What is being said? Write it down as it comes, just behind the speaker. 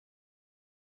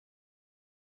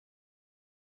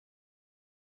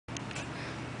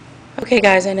Okay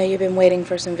guys, I know you've been waiting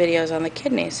for some videos on the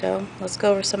kidney, so let's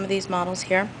go over some of these models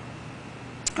here.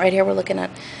 Right here we're looking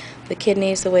at the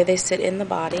kidneys, the way they sit in the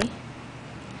body.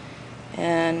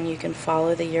 And you can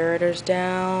follow the ureters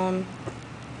down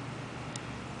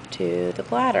to the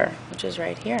bladder, which is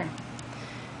right here.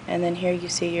 And then here you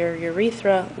see your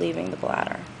urethra leaving the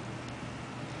bladder.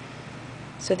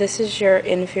 So this is your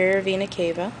inferior vena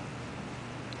cava.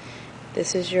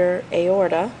 This is your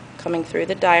aorta coming through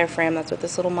the diaphragm. That's what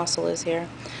this little muscle is here.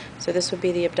 So this would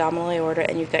be the abdominal aorta,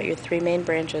 and you've got your three main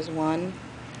branches,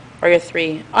 your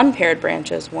three unpaired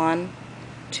branches, 1,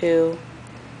 2,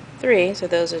 3. So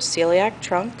those are celiac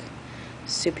trunk,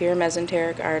 superior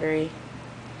mesenteric artery,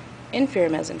 inferior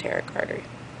mesenteric artery.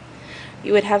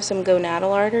 You would have some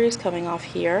gonadal arteries coming off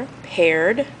here,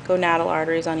 paired gonadal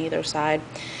arteries on either side.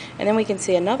 And then we can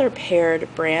see another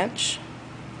paired branch,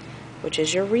 which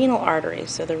is your renal artery.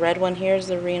 So the red one here is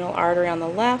the renal artery on the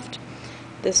left.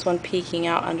 This one peeking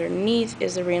out underneath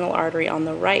is the renal artery on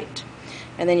the right.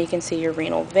 And then you can see your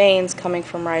renal veins coming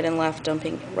from right and left,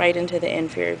 dumping right into the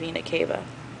inferior vena cava.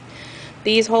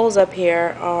 These holes up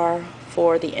here are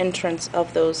for the entrance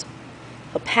of those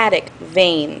hepatic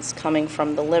veins coming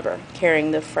from the liver, carrying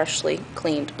the freshly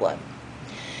cleaned blood.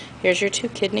 Here's your two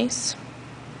kidneys,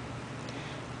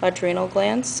 adrenal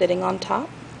glands sitting on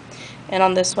top. And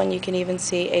on this one you can even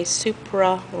see a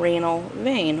suprarenal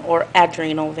vein or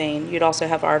adrenal vein. You'd also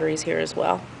have arteries here as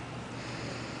well.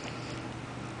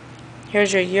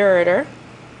 Here's your ureter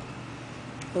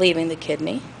leaving the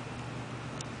kidney,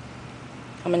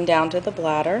 coming down to the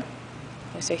bladder.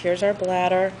 Okay, so here's our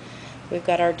bladder. We've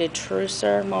got our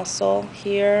detrusor muscle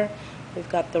here. We've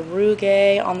got the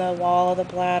rugae on the wall of the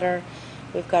bladder.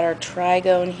 We've got our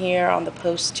trigone here on the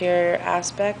posterior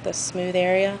aspect, the smooth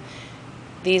area.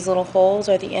 These little holes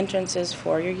are the entrances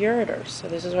for your ureters. So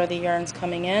this is where the urine's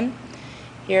coming in.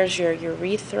 Here's your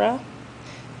urethra.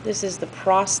 This is the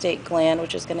prostate gland,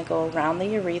 which is going to go around the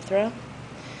urethra.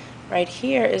 Right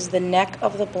here is the neck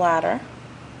of the bladder,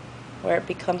 where it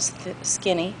becomes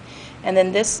skinny. And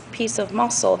then this piece of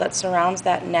muscle that surrounds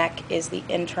that neck is the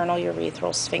internal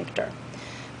urethral sphincter.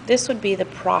 This would be the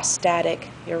prostatic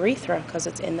urethra because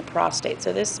it's in the prostate.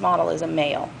 So this model is a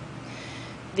male.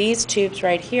 These tubes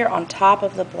right here on top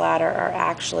of the bladder are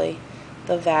actually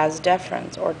the vas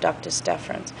deferens or ductus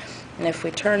deferens. And if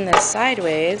we turn this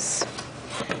sideways,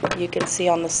 you can see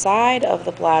on the side of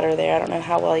the bladder there, I don't know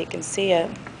how well you can see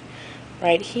it,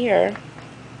 right here,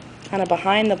 kind of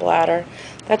behind the bladder,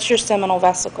 that's your seminal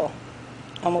vesicle.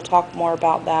 And we'll talk more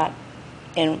about that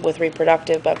with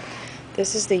reproductive, but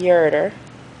this is the ureter,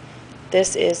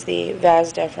 this is the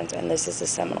vas deferens, and this is the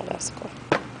seminal vesicle.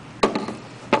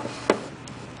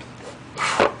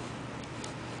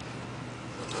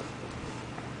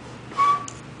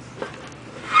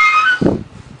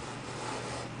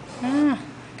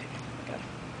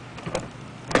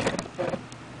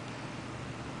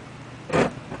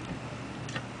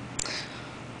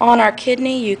 On our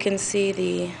kidney, you can see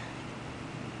the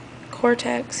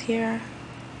cortex here,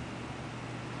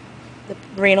 the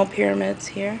renal pyramids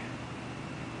here.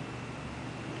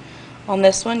 On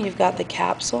this one, you've got the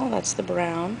capsule, that's the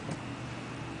brown.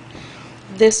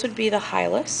 This would be the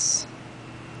hilus.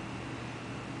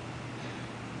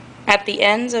 At the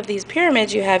ends of these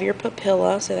pyramids, you have your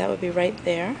papilla, so that would be right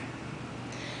there.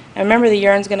 And remember, the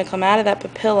urine's going to come out of that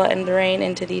papilla and drain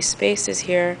into these spaces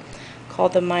here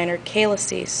called the minor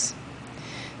calyces.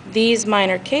 These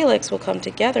minor calyx will come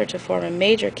together to form a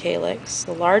major calyx,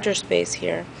 the larger space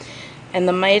here, and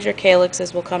the major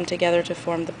calyxes will come together to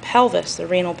form the pelvis, the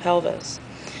renal pelvis.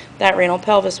 That renal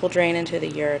pelvis will drain into the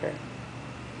ureter.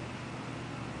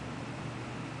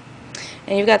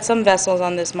 And you've got some vessels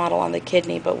on this model on the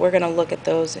kidney, but we're going to look at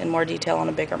those in more detail on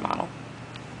a bigger model.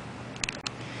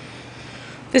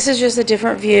 This is just a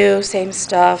different view, same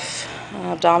stuff.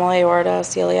 Abdominal aorta,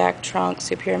 celiac trunk,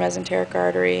 superior mesenteric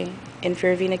artery,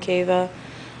 inferior vena cava,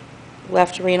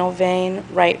 left renal vein,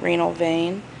 right renal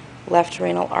vein, left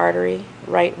renal artery,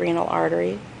 right renal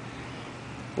artery,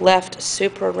 left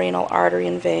suprarenal artery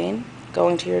and vein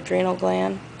going to your adrenal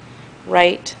gland,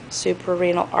 right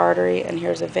suprarenal artery, and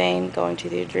here's a vein going to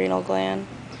the adrenal gland,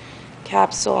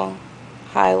 capsule,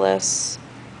 hilus,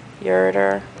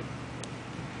 ureter.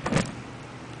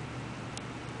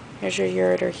 Here's your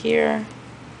ureter here.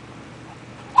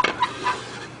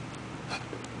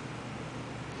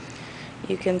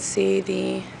 You can see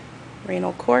the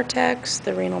renal cortex,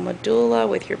 the renal medulla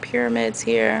with your pyramids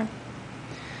here,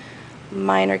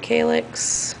 minor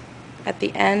calyx at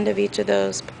the end of each of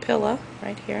those papilla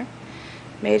right here,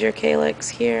 major calyx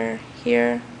here,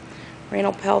 here,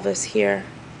 renal pelvis here,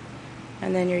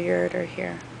 and then your ureter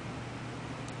here.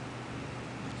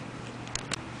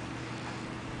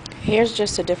 Here's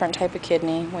just a different type of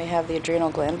kidney. We have the adrenal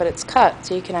gland, but it's cut,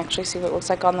 so you can actually see what it looks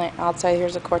like on the outside.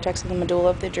 Here's the cortex and the medulla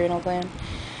of the adrenal gland.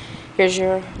 Here's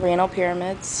your renal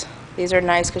pyramids. These are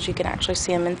nice because you can actually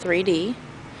see them in 3D.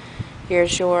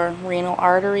 Here's your renal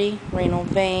artery, renal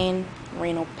vein,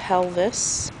 renal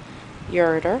pelvis,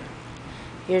 ureter.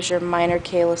 Here's your minor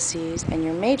calyces and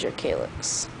your major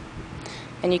calyx.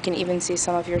 And you can even see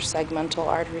some of your segmental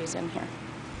arteries in here.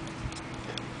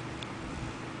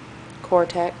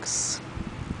 Cortex,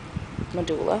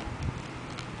 medulla,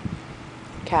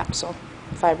 capsule,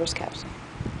 fibrous capsule.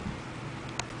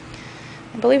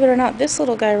 And believe it or not, this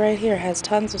little guy right here has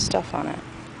tons of stuff on it.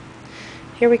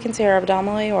 Here we can see our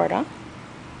abdominal aorta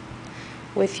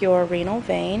with your renal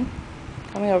vein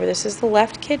coming over. This is the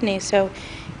left kidney, so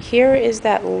here is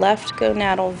that left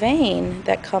gonadal vein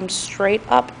that comes straight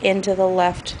up into the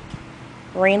left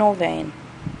renal vein.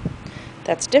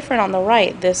 That's different on the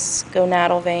right. This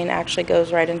gonadal vein actually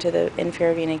goes right into the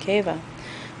inferior vena cava.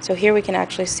 So here we can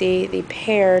actually see the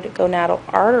paired gonadal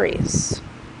arteries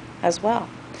as well.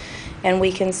 And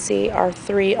we can see our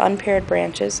 3 unpaired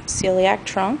branches: celiac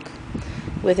trunk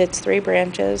with its 3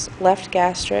 branches, left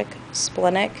gastric,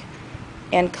 splenic,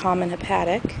 and common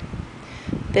hepatic.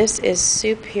 This is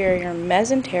superior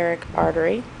mesenteric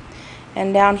artery.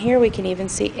 And down here we can even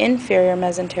see inferior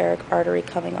mesenteric artery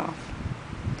coming off.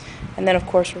 And then, of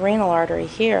course, renal artery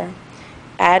here,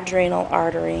 adrenal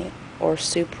artery or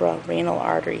suprarenal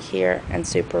artery here, and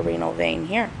suprarenal vein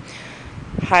here.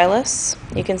 Hilus,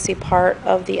 you can see part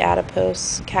of the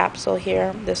adipose capsule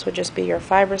here. This would just be your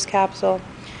fibrous capsule.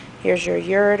 Here's your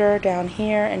ureter down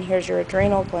here, and here's your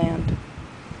adrenal gland.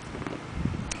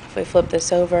 If we flip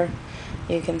this over,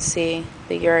 you can see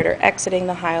the ureter exiting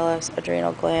the hilus,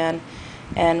 adrenal gland,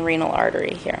 and renal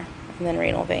artery here, and then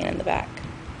renal vein in the back.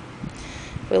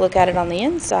 If we look at it on the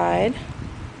inside,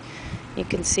 you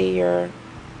can see your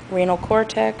renal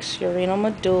cortex, your renal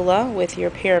medulla with your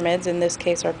pyramids, in this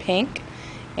case are pink,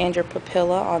 and your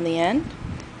papilla on the end.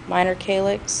 Minor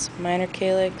calyx, minor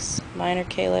calyx, minor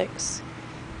calyx,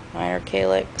 minor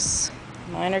calyx,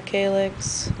 minor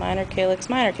calyx, minor calyx,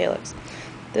 minor calyx.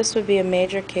 This would be a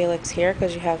major calyx here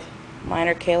because you have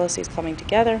minor calyces coming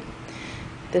together.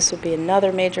 This would be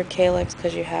another major calyx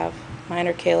because you have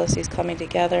minor calyces coming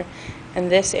together. And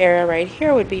this area right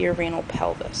here would be your renal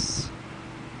pelvis.